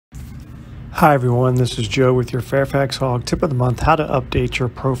Hi everyone, this is Joe with your Fairfax Hog tip of the month, how to update your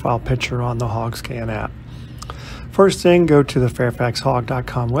profile picture on the HOGScan app. First thing, go to the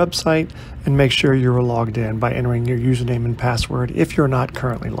fairfaxhog.com website and make sure you're logged in by entering your username and password if you're not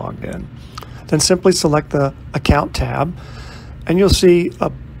currently logged in. Then simply select the Account tab and you'll see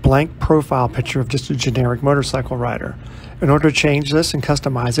a blank profile picture of just a generic motorcycle rider. In order to change this and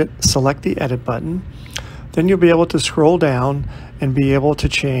customize it, select the Edit button. Then you'll be able to scroll down and be able to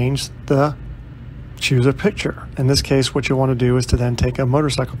choose a picture. In this case, what you want to do is to then take a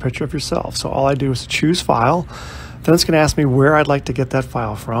motorcycle picture of yourself. So all I do is to choose File. Then it's going to ask me where I'd like to get that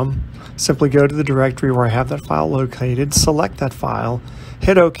file from. Simply go to the directory where I have that file located, select that file,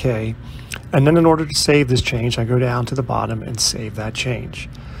 hit OK, and then in order to save this change, I go down to the bottom and save that change.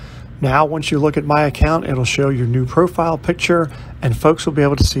 Now, once you look at my account, it'll show your new profile picture, and folks will be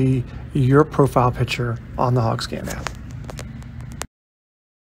able to see your profile picture on the HOGScan app.